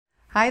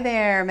Hi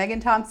there, Megan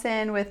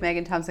Thompson with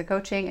Megan Thompson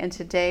Coaching, and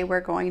today we're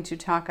going to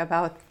talk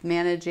about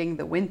managing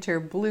the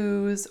winter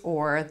blues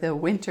or the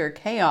winter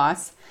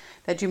chaos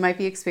that you might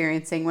be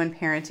experiencing when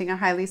parenting a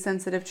highly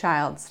sensitive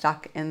child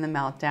stuck in the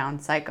meltdown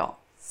cycle.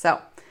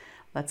 So,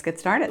 let's get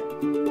started.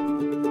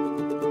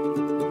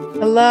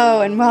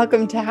 Hello, and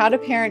welcome to How to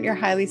Parent Your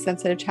Highly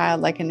Sensitive Child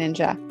Like a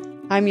Ninja.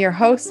 I'm your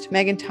host,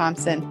 Megan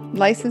Thompson,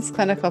 licensed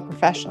clinical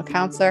professional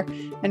counselor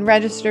and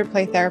registered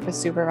play therapist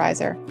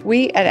supervisor.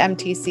 We at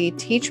MTC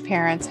teach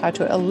parents how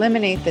to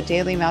eliminate the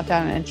daily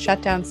meltdown and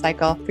shutdown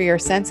cycle for your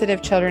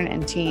sensitive children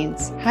and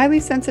teens. Highly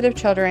sensitive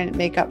children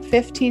make up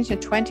 15 to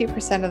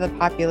 20% of the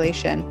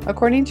population,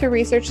 according to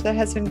research that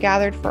has been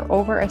gathered for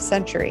over a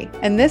century.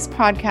 And this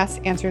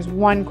podcast answers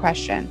one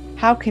question: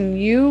 how can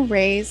you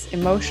raise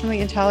emotionally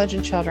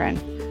intelligent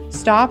children,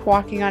 stop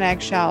walking on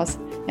eggshells,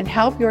 and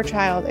help your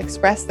child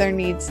express their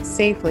needs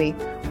safely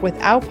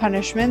without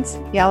punishments,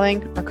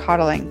 yelling, or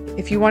coddling?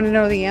 If you want to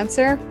know the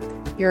answer,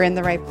 you're in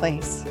the right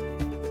place.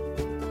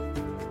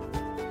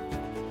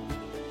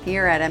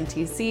 Here at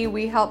MTC,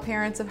 we help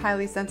parents of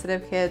highly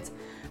sensitive kids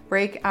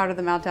break out of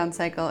the meltdown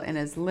cycle in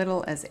as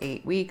little as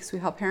 8 weeks. We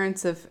help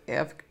parents of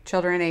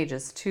children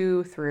ages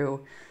 2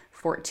 through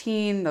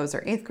 14. Those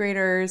are 8th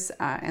graders.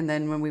 And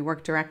then when we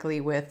work directly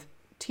with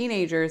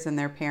teenagers and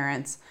their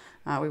parents,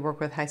 we work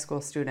with high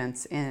school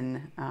students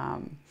in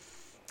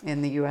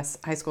the U.S.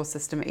 high school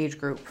system age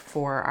group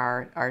for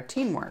our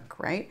teen work,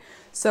 right?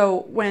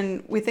 So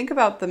when we think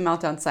about the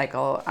meltdown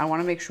cycle, I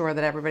want to make sure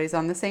that everybody's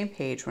on the same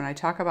page. When I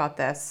talk about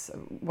this,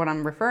 what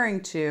I'm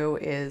referring to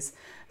is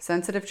a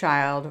sensitive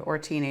child or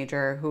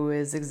teenager who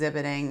is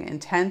exhibiting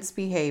intense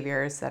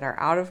behaviors that are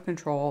out of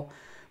control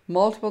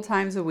multiple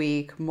times a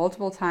week,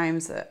 multiple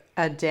times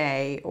a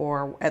day,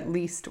 or at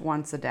least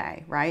once a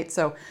day, right?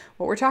 So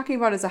what we're talking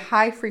about is a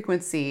high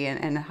frequency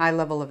and a high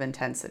level of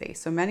intensity.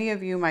 So many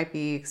of you might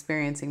be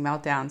experiencing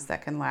meltdowns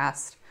that can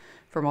last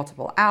for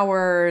multiple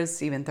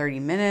hours, even 30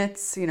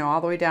 minutes, all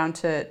the way down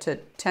to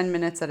 10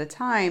 minutes at a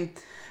time.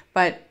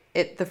 But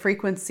the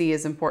frequency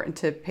is important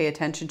to pay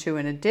attention to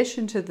in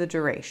addition to the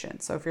duration.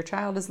 So if your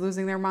child is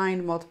losing their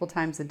mind multiple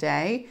times a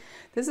day,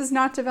 this is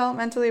not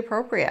developmentally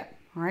appropriate.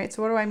 All right,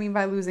 so what do I mean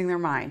by losing their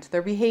mind?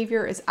 Their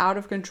behavior is out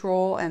of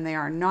control and they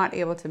are not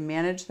able to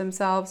manage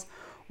themselves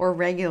or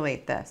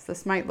regulate this.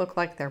 This might look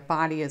like their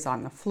body is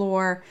on the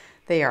floor.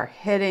 They are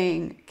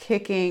hitting,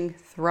 kicking,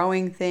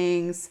 throwing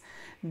things,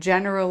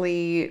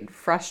 generally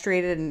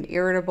frustrated and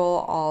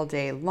irritable all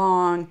day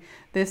long.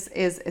 This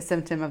is a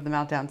symptom of the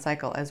meltdown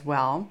cycle as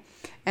well.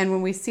 And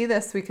when we see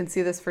this, we can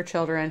see this for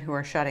children who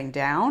are shutting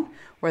down,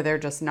 where they're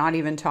just not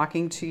even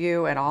talking to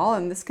you at all.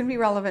 And this can be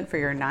relevant for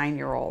your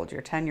 9-year-old,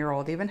 your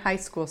 10-year-old, even high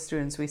school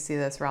students. We see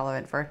this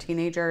relevant for our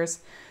teenagers.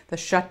 The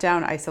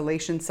shutdown,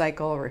 isolation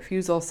cycle,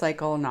 refusal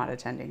cycle, not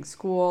attending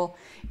school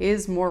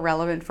is more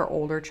relevant for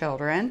older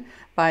children,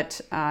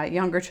 but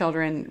younger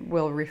children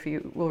will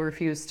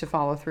refuse to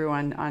follow through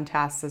on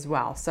tasks as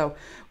well. So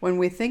when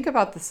we think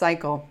about the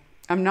cycle,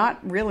 I'm not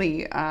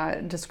really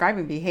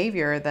describing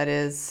behavior that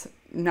is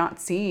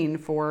not seen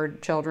for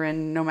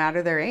children no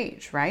matter their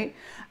age, right?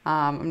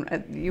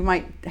 You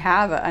might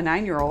have a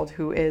 9-year-old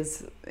who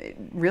is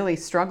really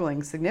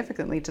struggling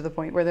significantly to the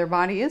point where their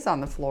body is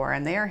on the floor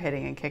and they are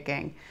hitting and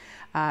kicking.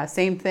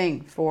 Same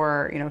thing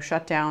for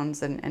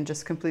shutdowns and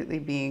just completely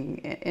being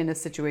in a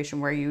situation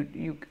where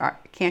you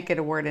can't get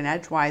a word in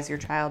edgewise. Your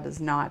child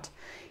is not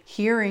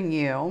hearing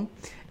you,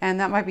 and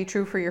that might be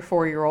true for your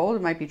 4-year-old.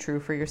 It might be true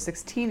for your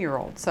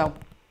 16-year-old. So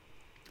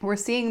we're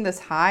seeing this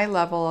high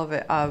level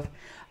of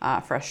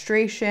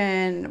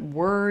frustration,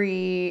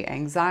 worry,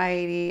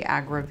 anxiety,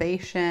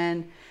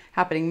 aggravation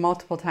happening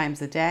multiple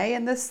times a day.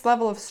 And this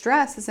level of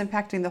stress is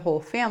impacting the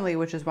whole family,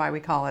 which is why we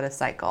call it a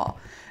cycle.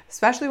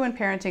 Especially when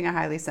parenting a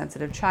highly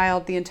sensitive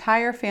child, the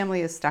entire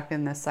family is stuck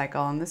in this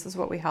cycle. And this is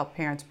what we help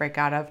parents break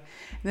out of.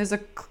 And there's a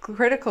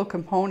critical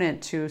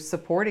component to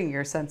supporting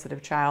your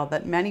sensitive child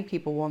that many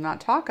people will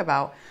not talk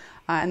about.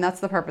 And that's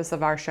the purpose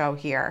of our show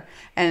here.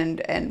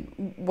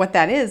 And what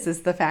that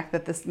is the fact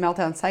that this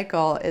meltdown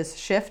cycle is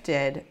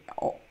shifted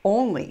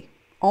only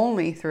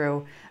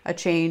through a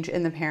change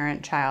in the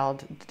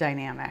parent-child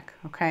dynamic,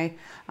 okay?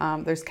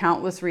 There's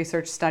countless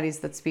research studies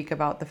that speak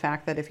about the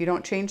fact that if you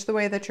don't change the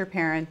way that you're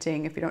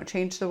parenting, if you don't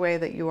change the way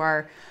that you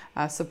are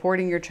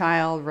supporting your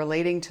child,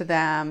 relating to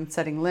them,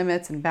 setting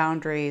limits and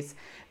boundaries,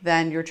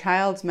 then your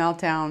child's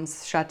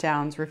meltdowns,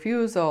 shutdowns,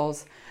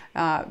 refusals,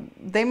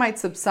 they might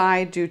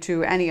subside due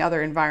to any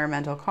other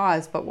environmental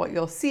cause, but what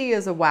you'll see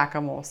is a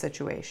whack-a-mole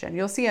situation.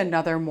 You'll see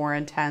another more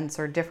intense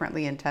or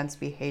differently intense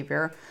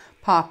behavior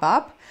pop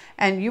up,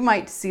 and you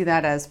might see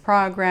that as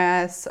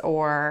progress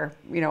or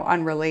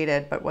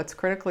unrelated. But what's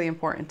critically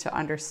important to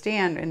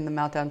understand in the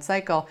meltdown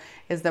cycle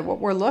is that what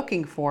we're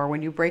looking for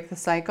when you break the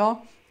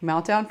cycle: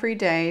 meltdown-free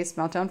days,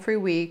 meltdown-free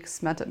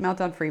weeks,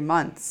 meltdown-free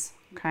months.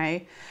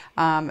 Okay,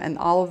 and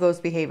all of those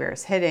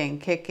behaviors: hitting,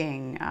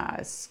 kicking,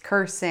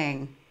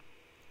 cursing,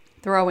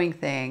 throwing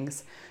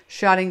things,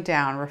 shutting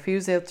down,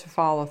 refusal to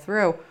follow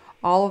through.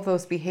 All of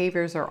those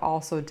behaviors are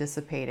also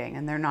dissipating,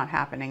 and they're not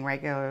happening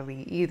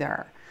regularly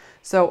either.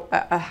 So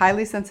a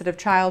highly sensitive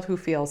child who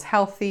feels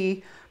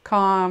healthy,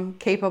 calm,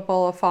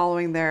 capable of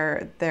following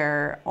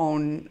their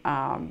own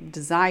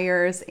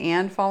desires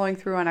and following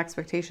through on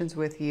expectations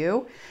with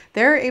you,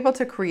 they're able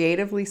to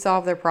creatively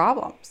solve their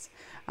problems.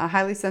 A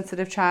highly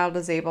sensitive child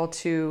is able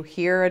to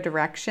hear a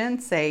direction,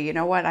 say, you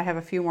know what, I have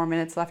a few more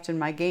minutes left in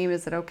my game.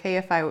 Is it okay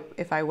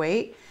if I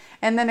wait?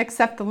 And then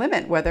accept the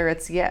limit, whether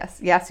it's yes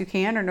you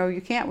can, or no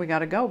you can't. We got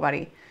to go,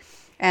 buddy.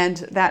 And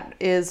that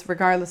is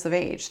regardless of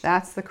age.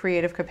 That's the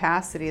creative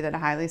capacity that a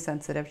highly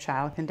sensitive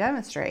child can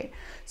demonstrate.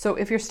 So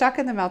if you're stuck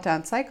in the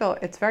meltdown cycle,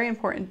 it's very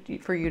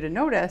important for you to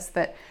notice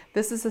that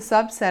this is a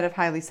subset of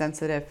highly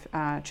sensitive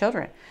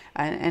children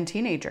and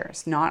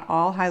teenagers. Not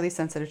all highly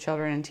sensitive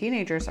children and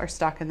teenagers are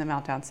stuck in the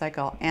meltdown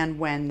cycle. And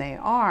when they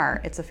are,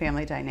 it's a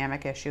family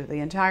dynamic issue. The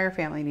entire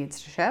family needs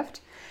to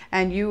shift.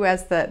 And you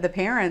as the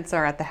parents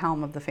are at the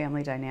helm of the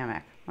family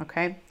dynamic.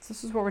 Okay, so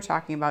this is what we're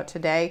talking about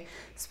today,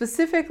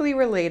 specifically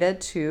related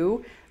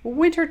to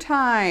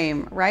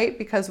wintertime, right?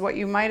 Because what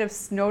you might have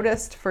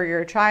noticed for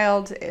your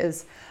child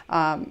is,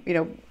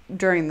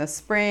 during the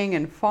spring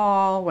and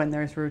fall, when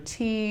there's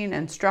routine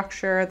and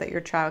structure that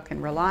your child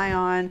can rely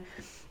on,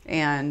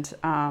 and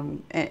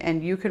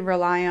you can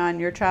rely on,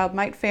 your child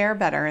might fare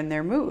better in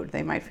their mood.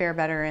 They might fare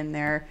better in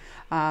their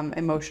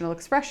emotional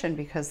expression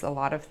because a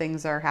lot of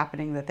things are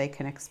happening that they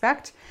can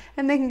expect,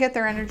 and they can get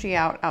their energy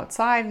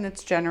outside, and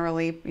it's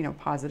generally,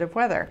 positive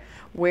weather.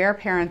 Where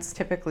parents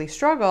typically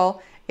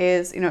struggle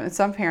is,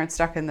 some parents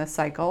stuck in this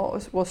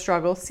cycle will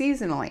struggle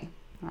seasonally,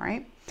 all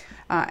right?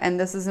 And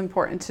this is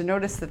important to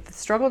notice, that the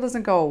struggle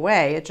doesn't go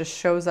away. It just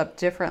shows up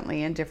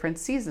differently in different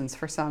seasons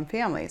for some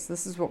families.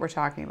 This is what we're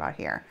talking about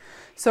here.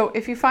 So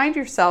if you find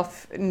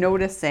yourself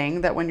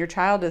noticing that when your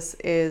child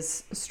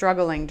is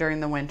struggling during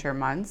the winter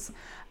months,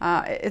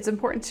 it's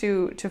important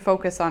to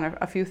focus on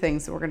a few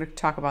things. We're going to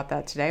talk about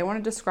that today. I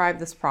want to describe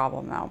this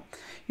problem now.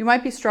 You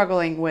might be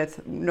struggling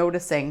with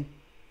noticing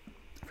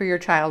for your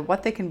child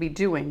what they can be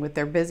doing with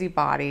their busy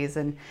bodies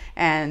and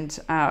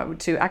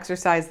to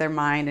exercise their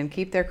mind and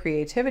keep their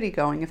creativity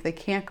going if they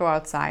can't go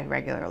outside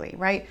regularly,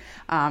 right?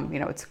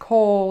 It's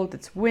cold,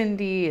 it's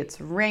windy,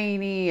 it's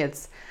rainy,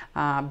 it's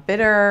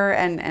bitter,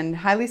 and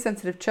highly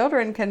sensitive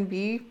children can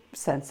be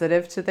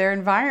sensitive to their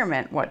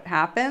environment. What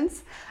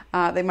happens?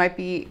 They might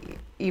be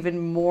even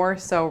more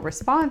so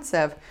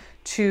responsive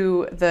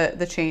to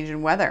the change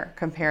in weather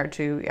compared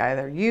to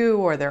either you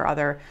or their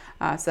other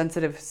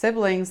sensitive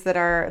siblings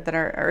or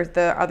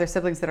the other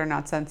siblings that are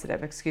not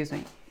sensitive, excuse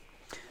me.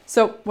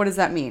 So what does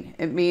that mean?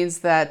 It means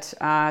that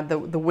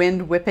the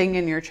wind whipping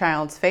in your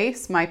child's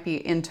face might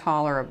be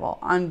intolerable,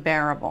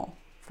 unbearable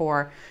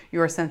for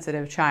your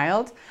sensitive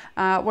child,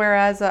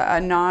 whereas a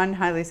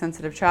non-highly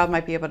sensitive child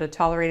might be able to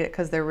tolerate it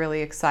because they're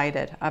really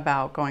excited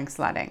about going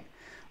sledding,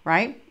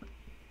 right?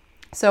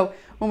 So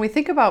when we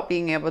think about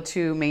being able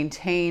to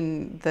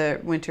maintain the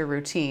winter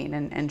routine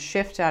and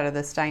shift out of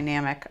this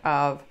dynamic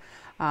of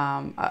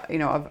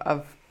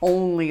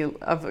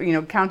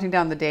counting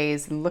down the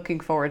days and looking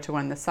forward to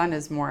when the sun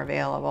is more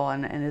available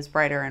and is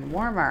brighter and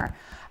warmer,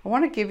 I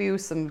want to give you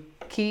some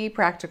key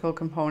practical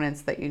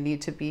components that you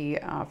need to be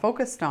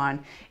focused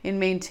on in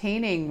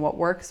maintaining what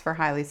works for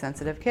highly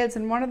sensitive kids.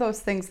 And one of those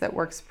things that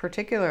works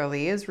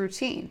particularly is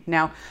routine.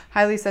 Now,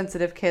 highly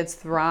sensitive kids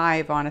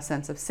thrive on a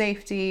sense of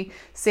safety.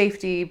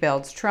 Safety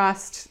builds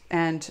trust,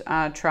 and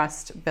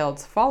trust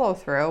builds follow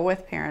through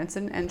with parents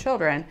and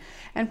children.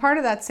 And part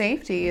of that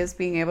safety is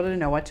being able to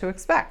know what to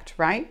expect,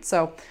 right?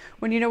 So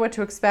when you know what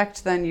to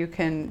expect, then you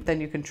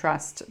can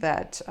trust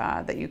that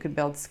you can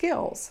build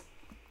skills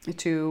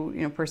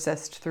to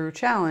persist through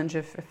challenge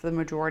if the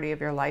majority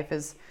of your life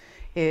is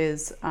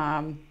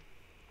of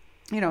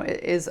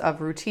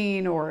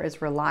routine or is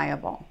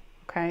reliable.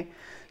 Okay,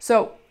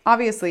 so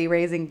obviously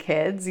raising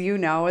kids,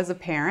 as a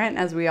parent,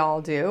 as we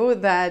all do,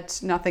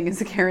 that nothing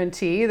is a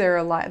guarantee. There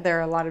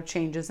are a lot of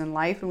changes in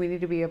life, and we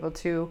need to be able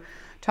to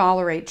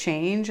tolerate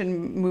change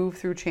and move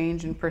through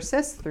change and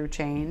persist through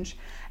change.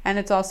 And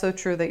it's also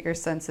true that your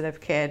sensitive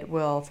kid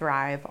will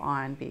thrive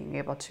on being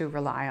able to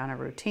rely on a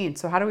routine.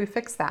 So how do we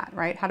fix that,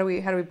 right? How do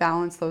we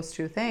balance those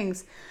two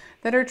things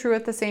that are true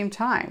at the same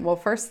time? Well,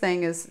 first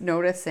thing is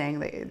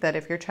noticing that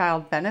if your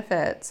child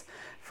benefits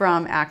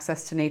from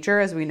access to nature,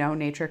 as we know,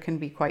 nature can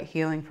be quite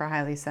healing for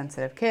highly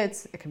sensitive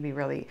kids. It can be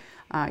really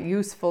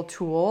useful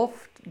tool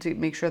to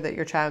make sure that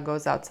your child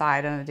goes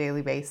outside on a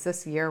daily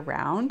basis year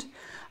round.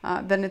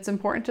 Then it's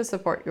important to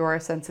support your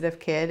sensitive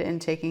kid in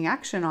taking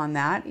action on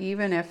that,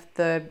 even if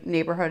the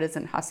neighborhood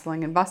isn't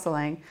hustling and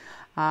bustling,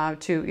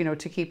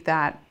 to keep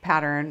that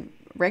pattern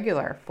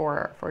regular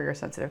for your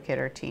sensitive kid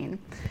or teen.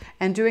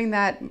 And doing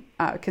that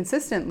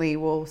consistently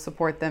will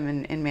support them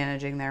in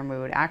managing their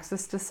mood.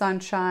 Access to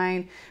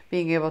sunshine,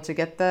 being able to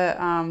get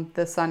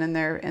the sun in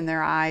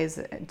their eyes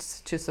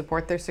to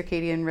support their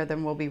circadian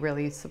rhythm will be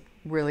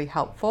really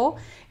helpful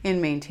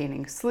in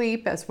maintaining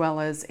sleep, as well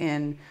as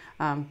in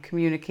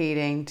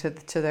communicating to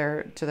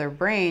their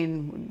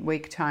brain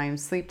wake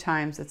times, sleep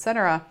times,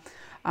 etc.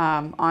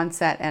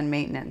 Onset and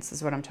maintenance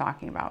is what I'm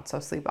talking about. So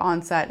sleep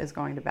onset is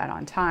going to bed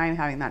on time,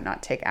 having that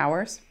not take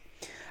hours.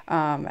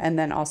 and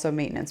then also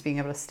maintenance, being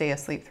able to stay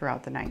asleep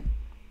throughout the night.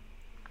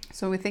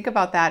 So when we think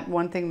about that,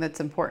 one thing that's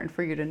important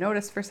for you to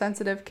notice for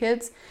sensitive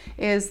kids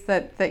is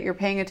that you're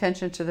paying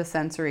attention to the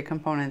sensory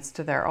components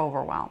to their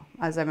overwhelm,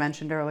 as I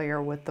mentioned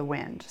earlier with the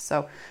wind.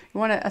 So you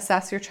want to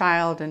assess your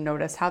child and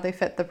notice how they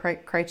fit the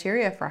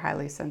criteria for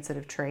highly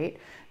sensitive trait,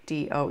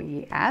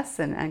 DOES,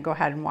 and go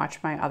ahead and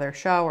watch my other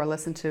show or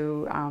listen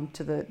to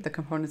the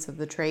components of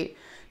the trait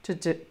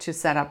to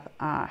set up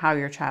how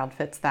your child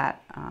fits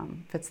that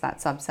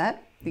subset,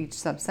 each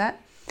subset,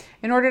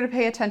 in order to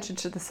pay attention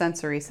to the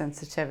sensory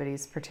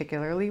sensitivities,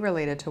 particularly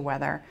related to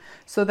weather,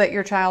 so that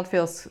your child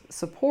feels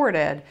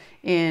supported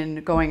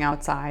in going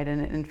outside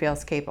and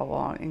feels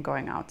capable in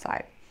going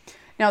outside.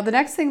 Now, the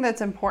next thing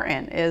that's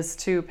important is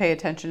to pay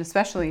attention,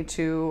 especially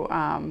to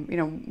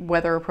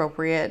weather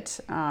appropriate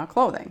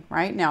clothing,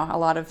 right? Now, a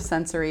lot of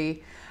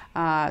sensory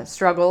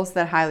struggles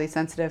that highly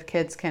sensitive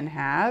kids can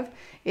have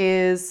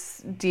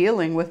is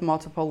dealing with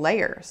multiple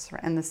layers,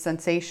 right? And the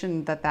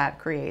sensation that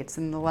creates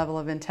and the level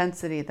of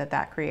intensity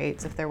that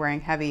creates if they're wearing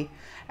heavy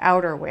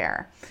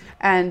outerwear.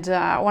 And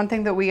one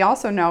thing that we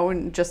also know,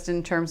 just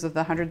in terms of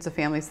the hundreds of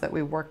families that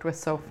we've worked with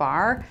so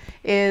far,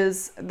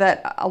 is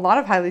that a lot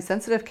of highly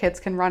sensitive kids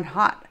can run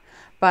hot,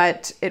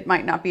 but it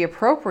might not be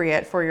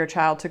appropriate for your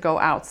child to go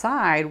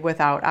outside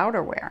without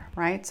outerwear,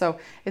 right? So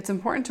it's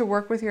important to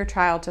work with your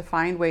child to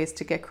find ways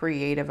to get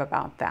creative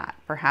about that.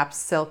 Perhaps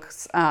silk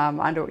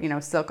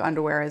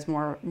underwear is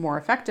more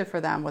effective for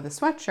them with a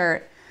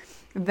sweatshirt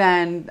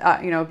than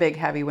a big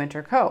heavy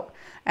winter coat.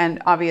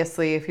 And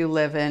obviously, if you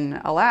live in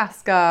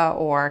Alaska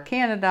or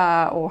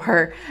Canada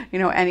or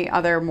any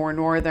other more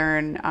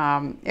northern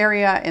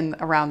area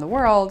around the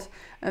world,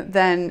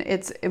 then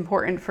it's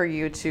important for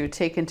you to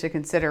take into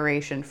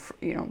consideration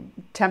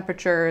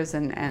temperatures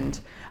and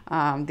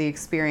the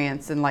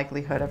experience and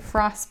likelihood of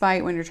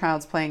frostbite when your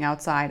child's playing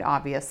outside,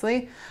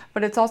 obviously.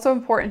 But it's also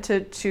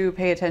important to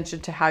pay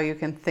attention to how you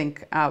can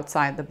think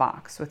outside the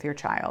box with your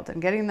child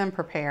and getting them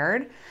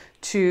prepared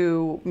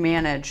to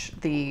manage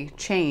the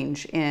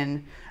change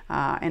in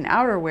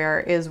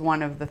outerwear is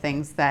one of the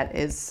things that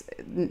is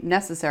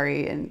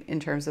necessary in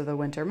terms of the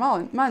winter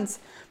months.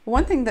 But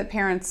one thing that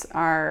parents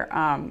are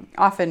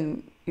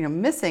often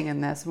missing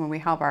in this when we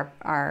help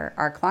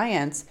our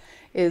clients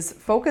is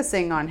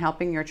focusing on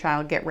helping your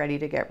child get ready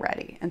to get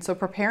ready. And so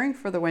preparing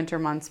for the winter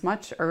months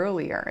much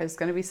earlier is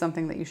going to be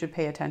something that you should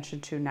pay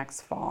attention to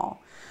next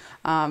fall.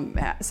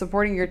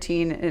 Supporting your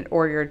teen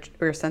or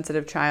your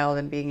sensitive child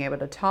and being able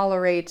to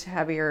tolerate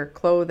heavier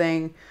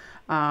clothing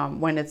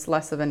when it's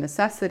less of a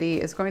necessity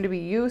is going to be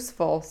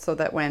useful, so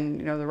that when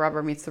the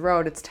rubber meets the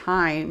road, it's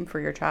time for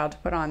your child to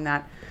put on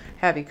that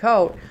heavy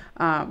coat.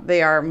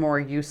 They are more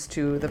used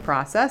to the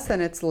process,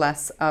 and it's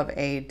less of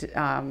a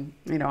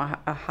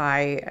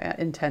high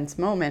intense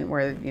moment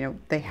where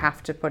they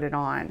have to put it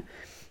on.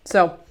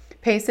 So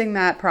pacing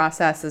that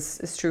process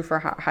is true for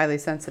highly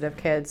sensitive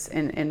kids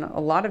in a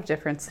lot of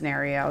different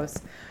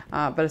scenarios,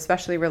 but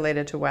especially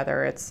related to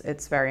weather,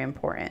 it's very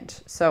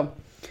important. So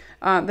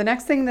the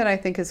next thing that I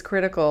think is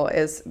critical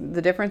is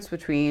the difference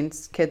between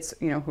kids,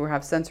 who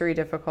have sensory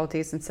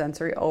difficulties and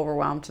sensory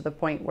overwhelm to the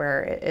point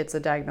where it's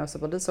a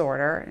diagnosable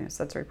disorder,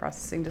 sensory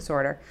processing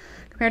disorder,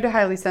 compared to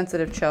highly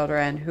sensitive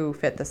children who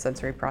fit the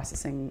sensory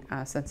processing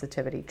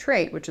sensitivity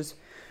trait, which is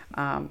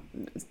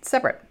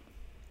separate.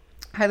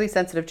 Highly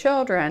sensitive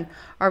children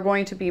are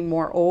going to be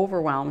more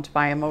overwhelmed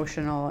by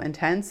emotional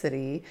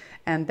intensity,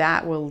 and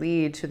that will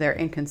lead to their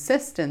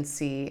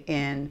inconsistency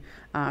in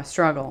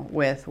struggle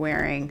with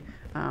wearing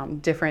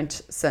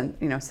different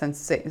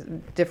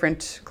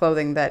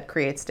clothing that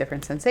creates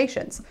different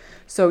sensations.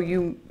 So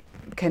you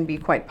can be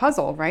quite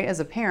puzzled, right?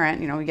 As a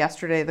parent,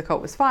 yesterday the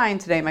coat was fine.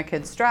 Today my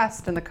kid's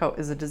stressed and the coat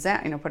is a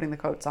disaster. Putting the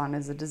coats on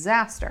is a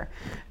disaster,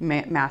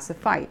 massive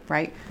fight,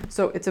 right?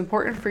 So it's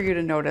important for you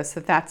to notice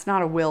that that's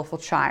not a willful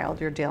child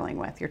you're dealing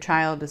with. Your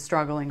child is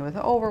struggling with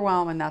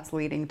overwhelm, and that's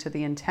leading to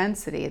the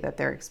intensity that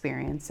they're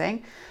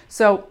experiencing.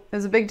 So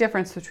there's a big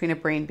difference between a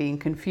brain being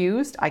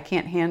confused. I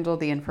can't handle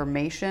the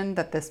information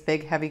that this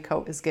big heavy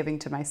coat is giving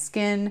to my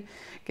skin,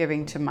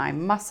 giving to my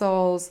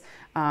muscles,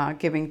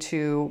 giving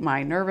to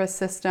my nervous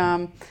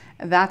system.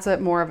 That's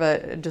more of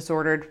a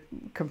disordered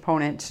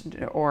component,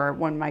 or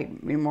one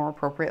might more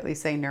appropriately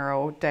say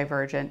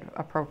neurodivergent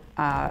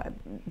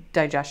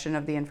digestion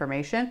of the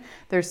information.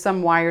 There's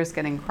some wires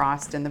getting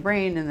crossed in the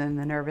brain and then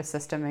the nervous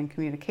system and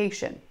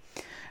communication,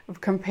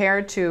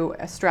 compared to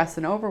stress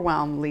and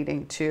overwhelm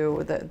leading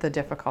to the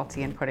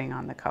difficulty in putting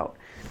on the coat.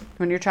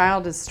 When your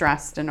child is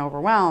stressed and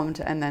overwhelmed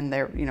and then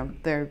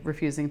they're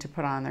refusing to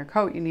put on their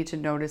coat, you need to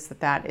notice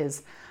that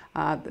is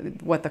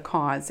what the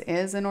cause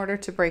is in order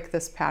to break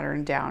this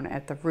pattern down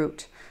at the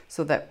root,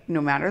 so that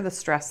no matter the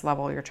stress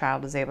level, your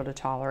child is able to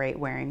tolerate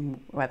wearing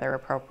weather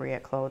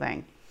appropriate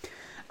clothing.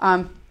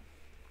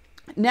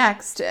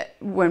 Next,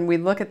 when we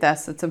look at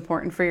this, it's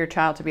important for your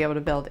child to be able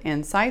to build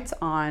insights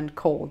on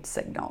cold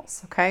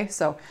signals. Okay,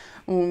 so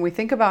when we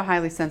think about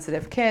highly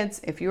sensitive kids,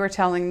 if you are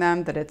telling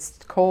them that it's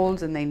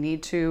cold and they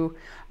need to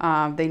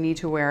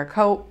wear a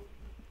coat,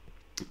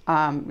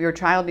 Your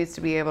child needs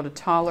to be able to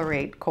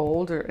tolerate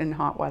cold or in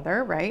hot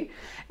weather, right?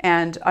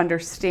 And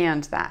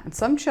understand that. And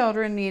some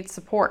children need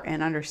support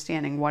in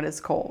understanding what is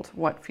cold,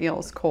 what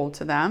feels cold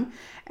to them,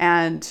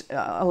 and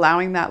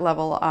allowing that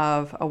level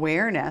of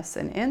awareness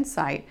and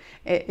insight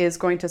is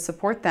going to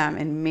support them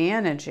in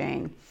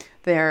managing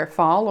their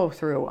follow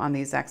through on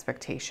these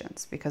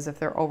expectations. Because if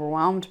they're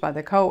overwhelmed by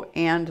the coat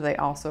and they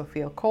also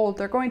feel cold,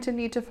 they're going to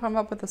need to come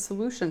up with a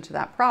solution to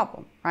that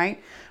problem,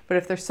 right? But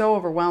if they're so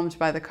overwhelmed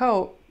by the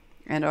coat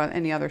and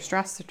any other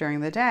stress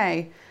during the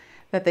day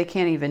that they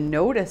can't even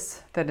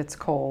notice that it's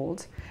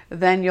cold,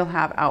 then you'll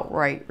have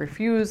outright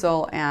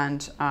refusal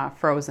and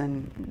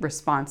frozen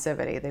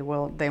responsivity. They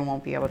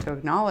won't be able to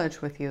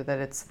acknowledge with you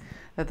that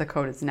the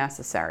coat is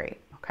necessary.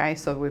 Okay,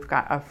 so we've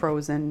got a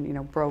frozen,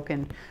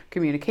 broken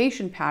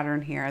communication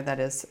pattern here that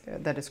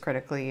is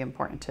critically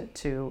important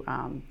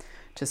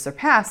to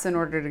surpass in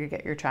order to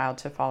get your child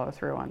to follow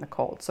through on the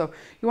cold. So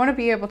you want to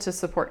be able to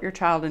support your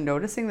child in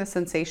noticing the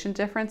sensation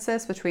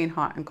differences between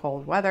hot and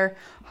cold weather,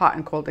 hot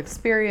and cold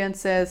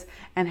experiences,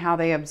 and how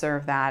they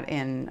observe that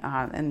in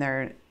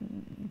their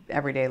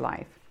everyday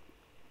life.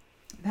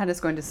 That is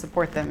going to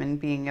support them in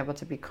being able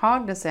to be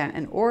cognizant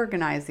and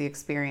organize the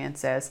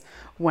experiences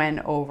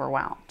when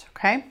overwhelmed.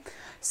 Okay,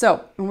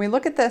 so when we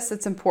look at this,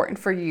 it's important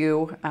for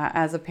you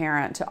as a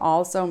parent to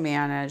also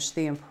manage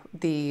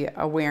the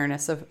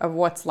awareness of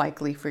what's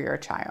likely for your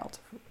child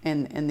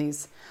in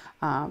these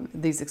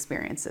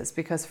experiences.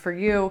 Because for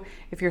you,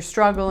 if you're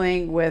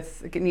struggling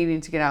with needing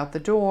to get out the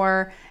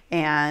door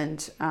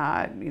and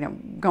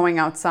going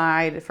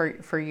outside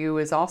for you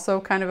is also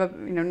kind of a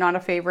not a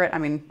favorite. I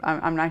mean,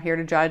 I'm not here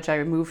to judge.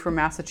 I moved from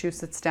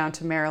Massachusetts down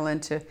to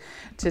Maryland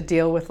to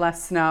deal with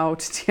less snow,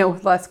 to deal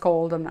with less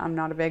cold. I'm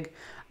not a big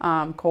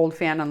cold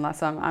fan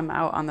unless I'm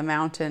out on the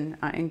mountain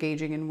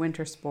engaging in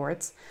winter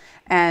sports.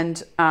 And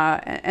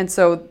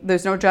so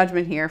there's no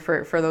judgment here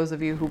for those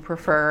of you who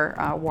prefer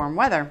warm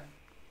weather.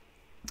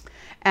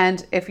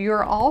 And if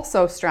you're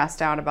also stressed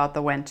out about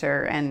the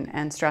winter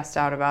and stressed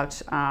out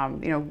about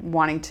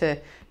wanting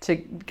to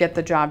get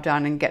the job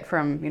done and get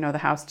from the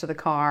house to the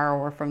car,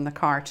 or from the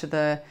car to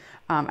the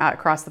out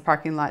across the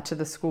parking lot to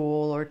the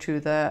school or to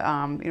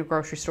the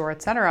grocery store,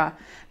 etc.,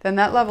 then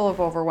that level of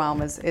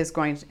overwhelm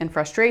and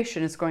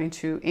frustration is going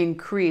to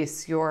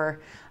increase your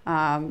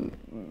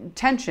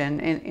tension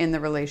in the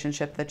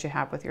relationship that you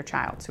have with your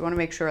child. So you want to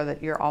make sure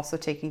that you're also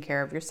taking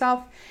care of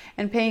yourself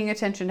and paying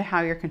attention to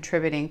how you're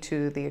contributing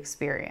to the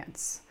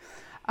experience.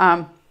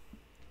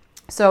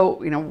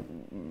 So,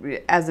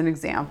 as an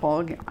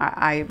example,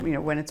 I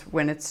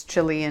when it's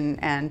chilly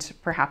and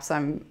perhaps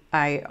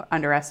I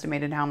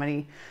underestimated how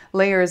many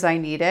layers I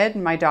needed.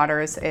 My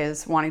daughter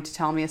is wanting to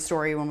tell me a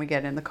story when we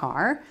get in the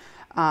car.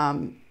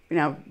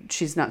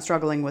 She's not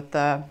struggling with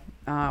the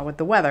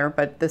weather,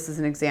 but this is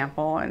an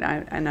example,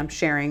 and I'm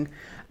sharing.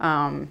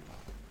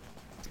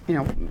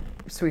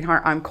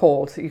 Sweetheart, I'm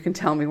cold. You can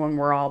tell me when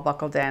we're all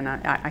buckled in.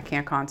 I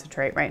can't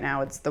concentrate right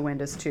now. The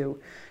wind is too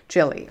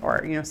chilly,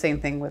 or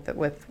same thing with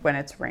when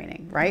it's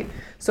raining, right?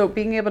 So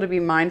being able to be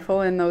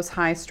mindful in those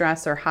high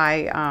stress or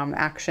high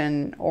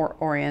action or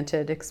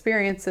oriented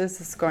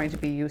experiences is going to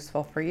be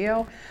useful for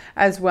you,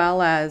 as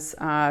well as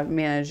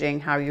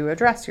managing how you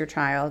address your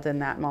child in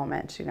that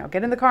moment.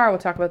 Get in the car, we'll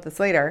talk about this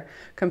later,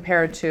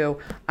 compared to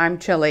I'm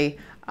chilly,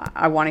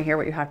 I want to hear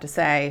what you have to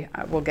say,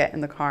 we'll get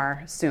in the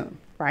car soon,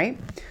 right?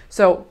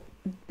 So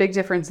big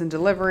difference in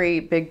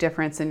delivery, big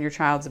difference in your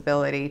child's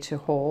ability to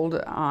hold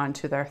on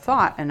to their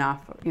thought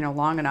enough,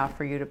 long enough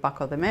for you to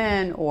buckle them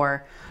in,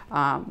 or,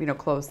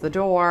 close the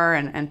door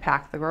and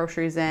pack the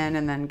groceries in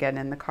and then get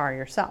in the car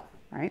yourself,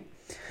 right?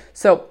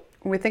 So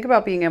when we think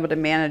about being able to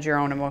manage your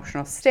own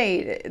emotional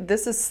state,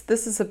 this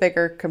is a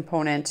bigger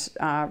component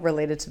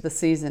related to the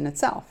season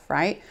itself,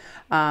 right?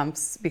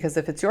 Because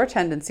if it's your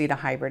tendency to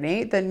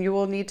hibernate, then you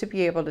will need to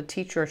be able to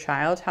teach your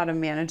child how to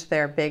manage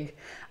their big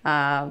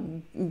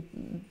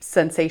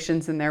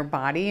sensations in their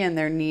body and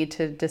their need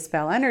to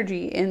dispel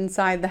energy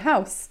inside the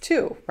house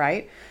too,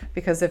 right?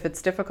 Because if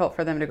it's difficult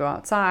for them to go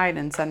outside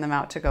and send them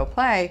out to go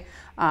play,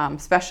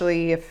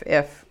 especially if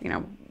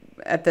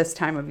at this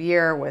time of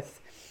year with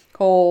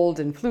cold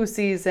and flu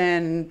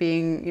season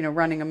being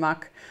running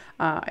amok,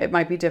 it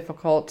might be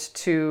difficult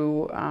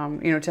to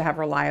to have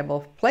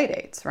reliable play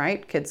dates,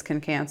 right? Kids can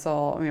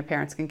cancel,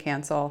 parents can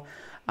cancel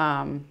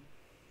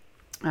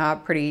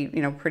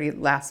pretty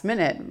last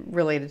minute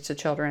related to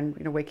children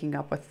waking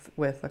up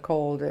with a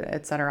cold,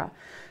 etc.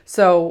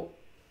 So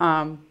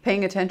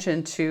paying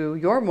attention to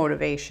your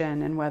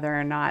motivation and whether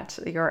or not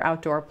your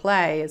outdoor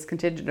play is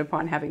contingent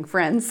upon having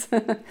friends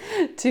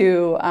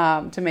to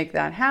make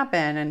that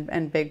happen,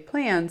 and big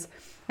plans,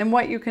 and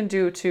what you can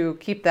do to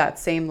keep that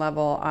same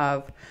level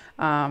of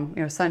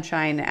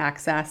sunshine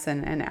access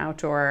and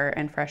outdoor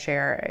and fresh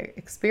air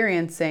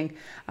experiencing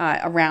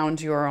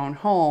around your own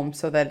home,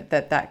 so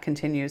that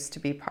continues to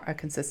be a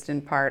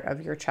consistent part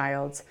of your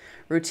child's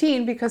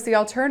routine. Because the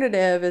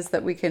alternative is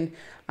that we can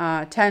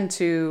tend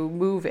to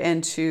move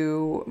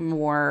into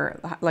more,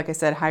 like I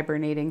said,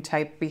 hibernating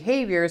type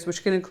behaviors,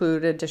 which can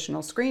include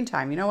additional screen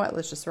time.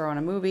 Let's just throw on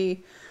a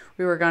movie.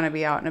 we were going to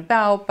be out and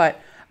about,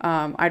 but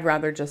I'd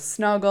rather just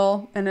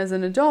snuggle. And as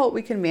an adult,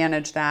 we can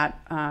manage that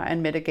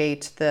and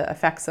mitigate the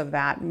effects of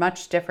that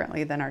much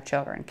differently than our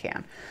children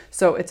can.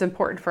 So it's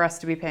important for us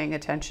to be paying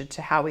attention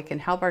to how we can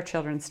help our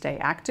children stay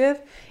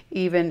active,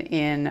 even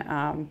in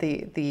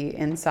the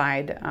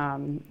inside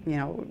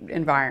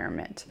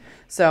environment.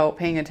 So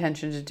paying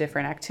attention to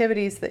different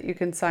activities that you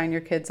can sign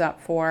your kids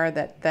up for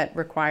that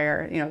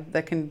require,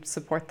 that can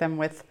support them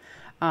with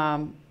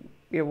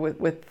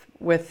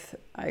with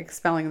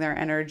expelling their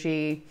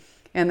energy.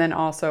 And then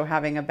also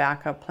having a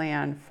backup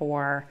plan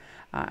for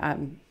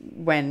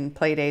when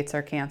play dates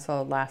are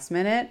canceled last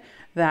minute,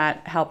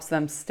 that helps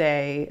them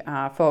stay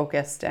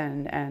focused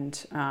and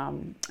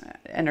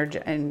energy,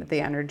 and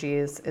the energy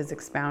is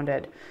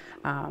expounded.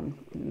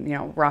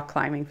 Rock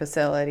climbing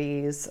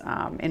facilities,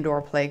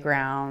 indoor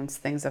playgrounds,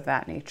 things of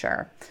that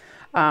nature.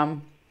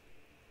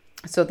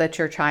 So that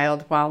your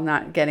child, while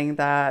not getting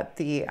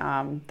the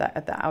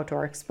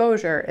outdoor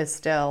exposure, is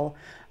still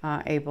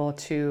able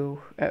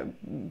to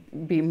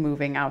be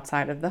moving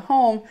outside of the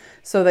home,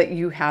 so that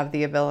you have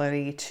the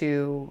ability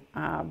to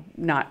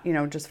not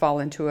just fall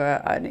into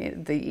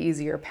the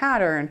easier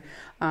pattern,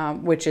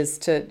 which is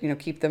to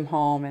keep them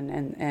home,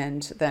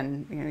 and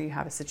then you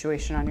have a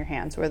situation on your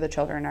hands where the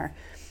children are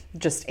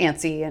just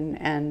antsy,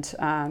 and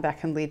that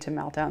can lead to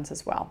meltdowns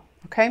as well.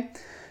 Okay.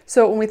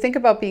 So when we think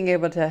about being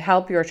able to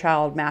help your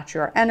child match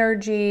your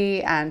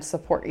energy and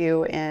support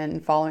you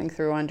in following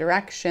through on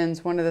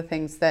directions, one of the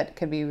things that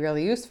can be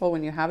really useful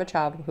when you have a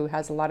child who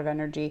has a lot of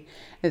energy,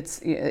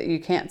 you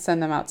can't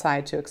send them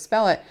outside to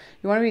expel it.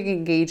 You want to be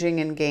engaging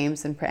in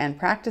games and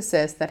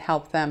practices that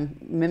help them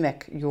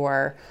mimic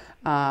your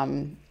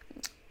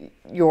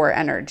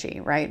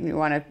energy, right? You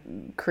want to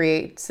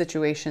create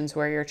situations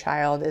where your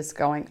child is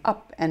going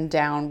up and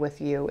down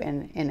with you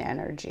in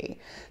energy,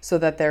 so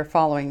that they're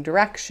following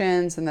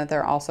directions and that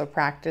they're also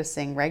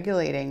practicing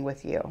regulating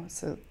with you.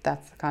 So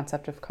that's the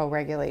concept of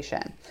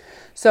co-regulation.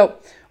 So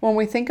when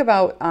we think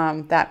about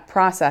that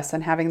process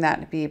and having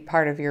that be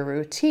part of your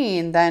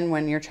routine, then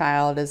when your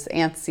child is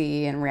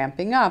antsy and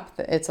ramping up,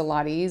 it's a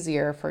lot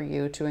easier for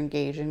you to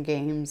engage in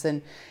games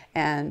and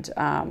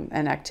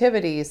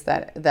activities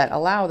that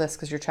allow this,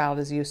 because your child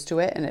is used to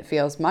it, and it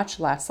feels much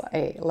less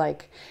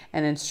like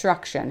an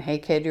instruction. Hey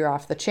kid, you're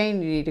off the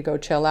chain, you need to go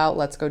chill out,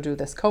 let's go do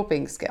this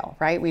coping skill,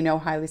 right? We know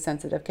highly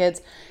sensitive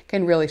kids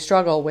can really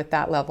struggle with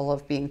that level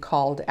of being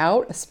called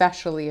out,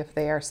 especially if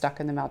they are stuck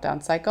in the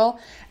meltdown cycle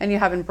and you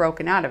haven't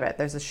broken out of it.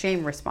 There's a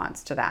shame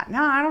response to that.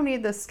 No, I don't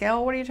need this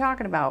skill, what are you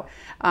talking about?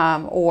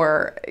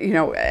 Or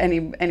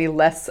any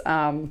less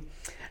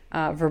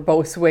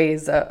verbose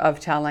ways of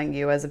telling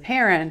you as a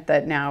parent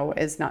that now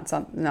is not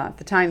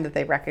the time that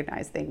they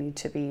recognize they need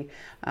to be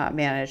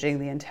managing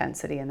the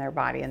intensity in their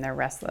body and their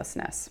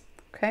restlessness.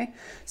 Okay,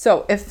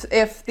 so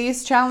if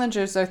these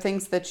challenges are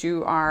things that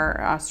you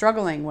are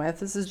struggling with,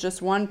 this is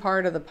just one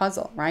part of the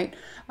puzzle, right?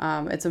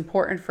 It's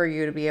important for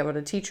you to be able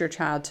to teach your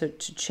child to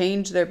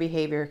change their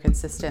behavior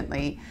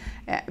consistently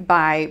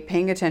by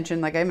paying attention,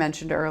 like I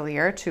mentioned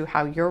earlier, to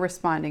how you're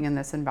responding in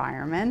this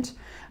environment,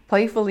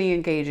 playfully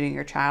engaging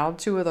your child,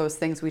 two of those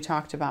things we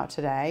talked about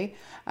today,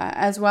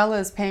 as well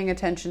as paying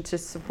attention to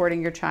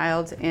supporting your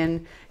child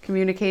in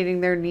communicating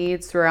their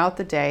needs throughout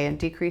the day and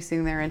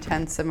decreasing their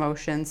intense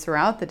emotions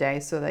throughout the day,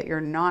 so that you're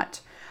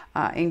not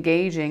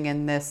engaging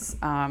in this,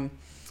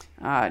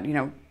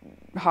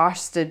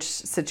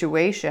 hostage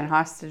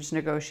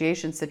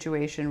negotiation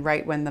situation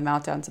right when the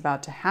meltdown's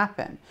about to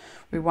happen.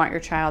 We want your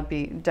child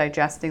be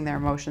digesting their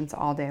emotions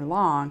all day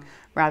long,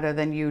 rather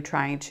than you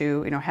trying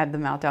to, head the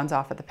meltdowns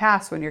off at the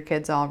pass when your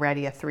kid's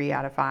already a 3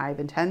 out of 5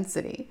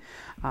 intensity.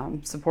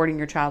 Supporting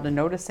your child and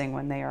noticing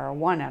when they are a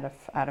 1 out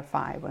of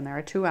 5, when they're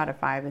a 2 out of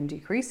 5, and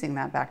decreasing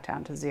that back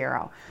down to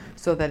 0,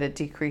 so that it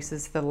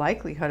decreases the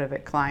likelihood of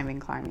it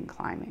climbing,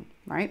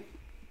 right?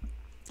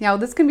 Now,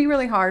 this can be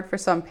really hard for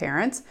some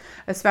parents,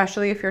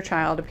 especially if your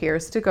child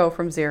appears to go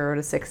from 0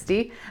 to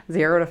 60,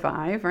 0 to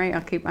 5, right?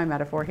 I'll keep my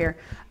metaphor here,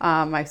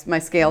 my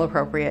scale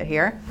appropriate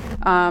here,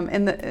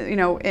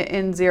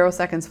 in 0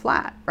 seconds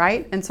flat,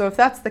 right? And so if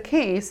that's the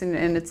case,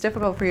 and it's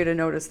difficult for you to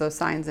notice those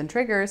signs and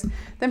triggers,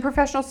 then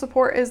professional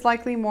support is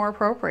likely more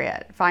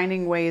appropriate.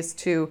 Finding ways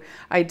to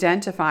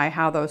identify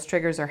how those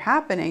triggers are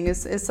happening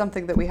is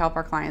something that we help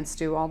our clients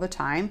do all the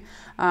time.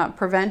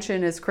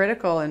 Prevention is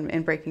critical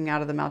in breaking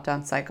out of the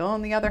meltdown cycle,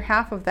 and the other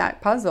half of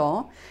that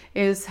puzzle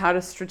is how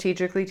to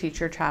strategically teach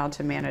your child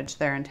to manage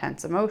their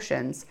intense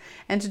emotions,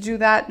 and to do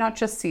that not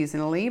just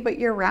seasonally but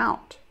year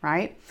round,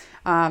 right?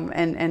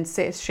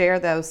 Share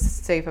those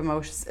safe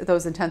emotions,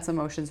 those intense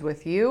emotions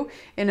with you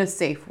in a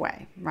safe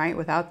way, right?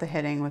 Without the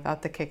hitting,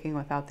 without the kicking,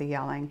 without the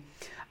yelling.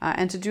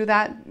 And to do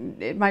that,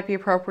 it might be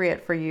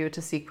appropriate for you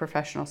to seek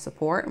professional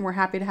support. And we're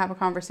happy to have a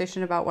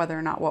conversation about whether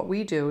or not what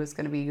we do is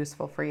going to be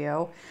useful for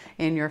you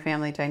in your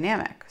family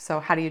dynamic. So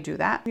how do you do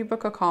that? You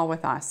book a call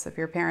with us. If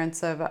you're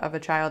parents of a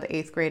child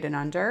 8th grade and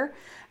under,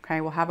 Okay,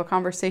 we'll have a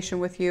conversation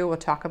with you. We'll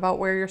talk about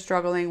where you're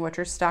struggling, what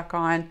you're stuck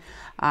on,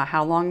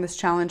 how long this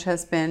challenge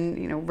has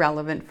been,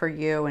 relevant for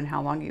you, and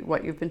how long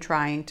what you've been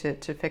trying to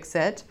fix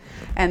it.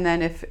 And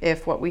then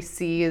if what we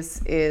see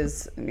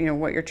is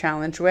what you're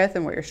challenged with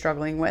and what you're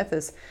struggling with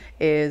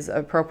is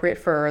appropriate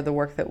for the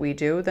work that we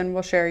do, then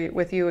we'll share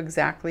with you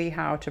exactly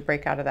how to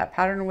break out of that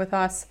pattern with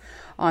us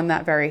on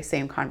that very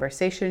same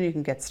conversation. You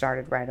can get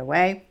started right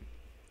away.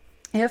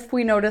 If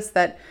we notice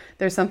that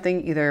there's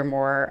something either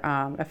more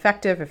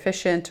effective,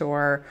 efficient,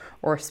 or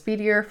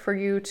speedier for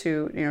you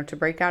to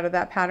break out of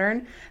that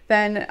pattern,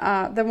 then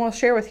we'll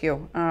share with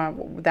you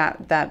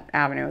that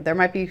avenue. There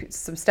might be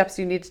some steps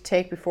you need to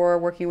take before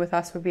working with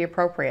us would be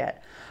appropriate,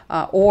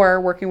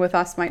 or working with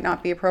us might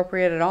not be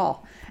appropriate at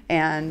all,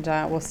 and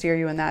we'll steer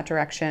you in that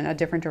direction, a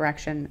different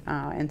direction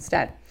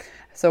instead.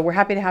 So we're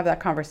happy to have that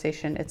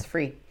conversation. It's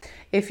free.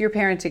 If you're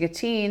parenting a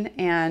teen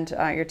and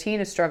your teen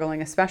is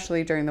struggling,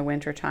 especially during the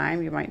winter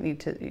time, you might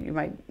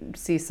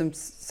see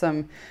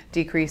some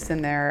decrease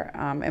in their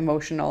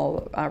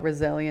emotional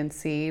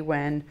resiliency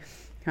when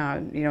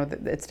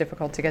it's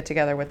difficult to get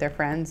together with their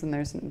friends and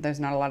there's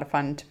not a lot of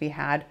fun to be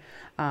had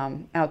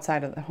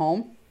outside of the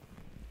home.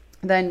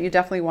 Then you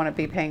definitely want to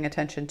be paying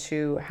attention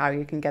to how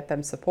you can get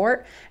them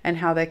support and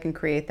how they can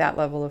create that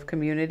level of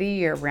community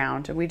year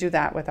round. And we do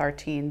that with our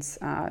teens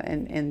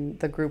in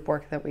the group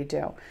work that we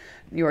do.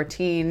 Your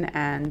teen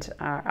and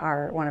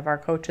one of our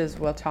coaches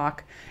will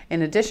talk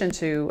in addition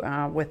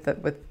to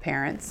with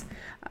parents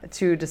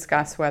to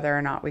discuss whether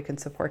or not we can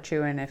support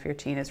you and if your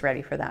teen is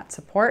ready for that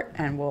support.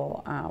 And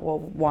we'll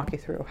walk you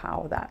through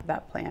how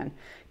that plan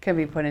can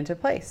be put into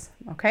place.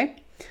 Okay.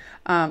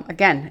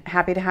 Again,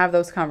 happy to have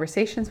those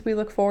conversations. We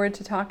look forward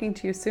to talking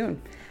to you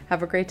soon.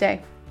 Have a great day.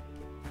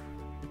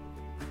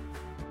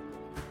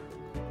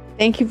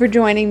 Thank you for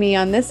joining me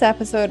on this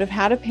episode of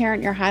How to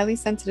Parent Your Highly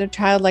Sensitive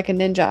Child Like a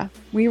Ninja.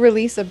 We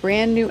release a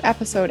brand new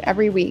episode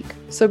every week,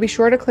 so be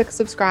sure to click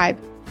subscribe.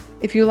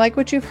 If you like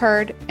what you've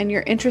heard and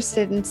you're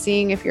interested in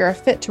seeing if you're a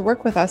fit to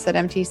work with us at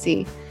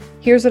MTC,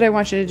 here's what I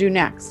want you to do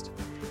next.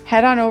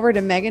 Head on over to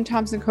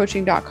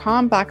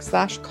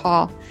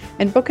meganthompsoncoaching.com/call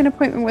and book an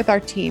appointment with our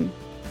team.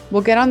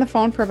 We'll get on the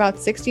phone for about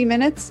 60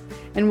 minutes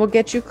and we'll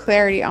get you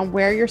clarity on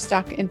where you're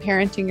stuck in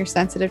parenting your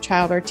sensitive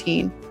child or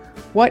teen,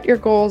 what your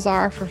goals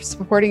are for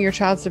supporting your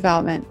child's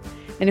development.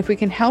 And if we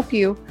can help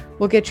you,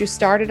 we'll get you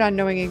started on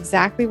knowing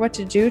exactly what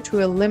to do to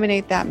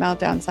eliminate that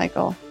meltdown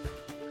cycle.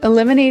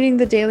 Eliminating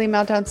the daily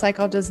meltdown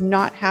cycle does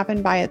not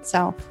happen by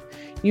itself.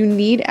 You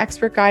need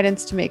expert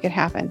guidance to make it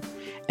happen.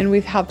 And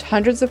we've helped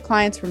hundreds of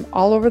clients from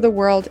all over the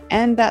world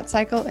end that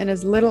cycle in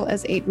as little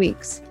as 8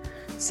 weeks.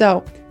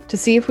 So, to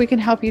see if we can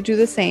help you do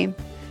the same,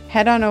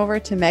 head on over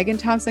to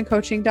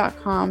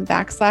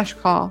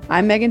meganthompsoncoaching.com/call.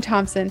 I'm Megan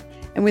Thompson,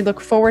 and we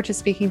look forward to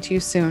speaking to you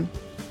soon.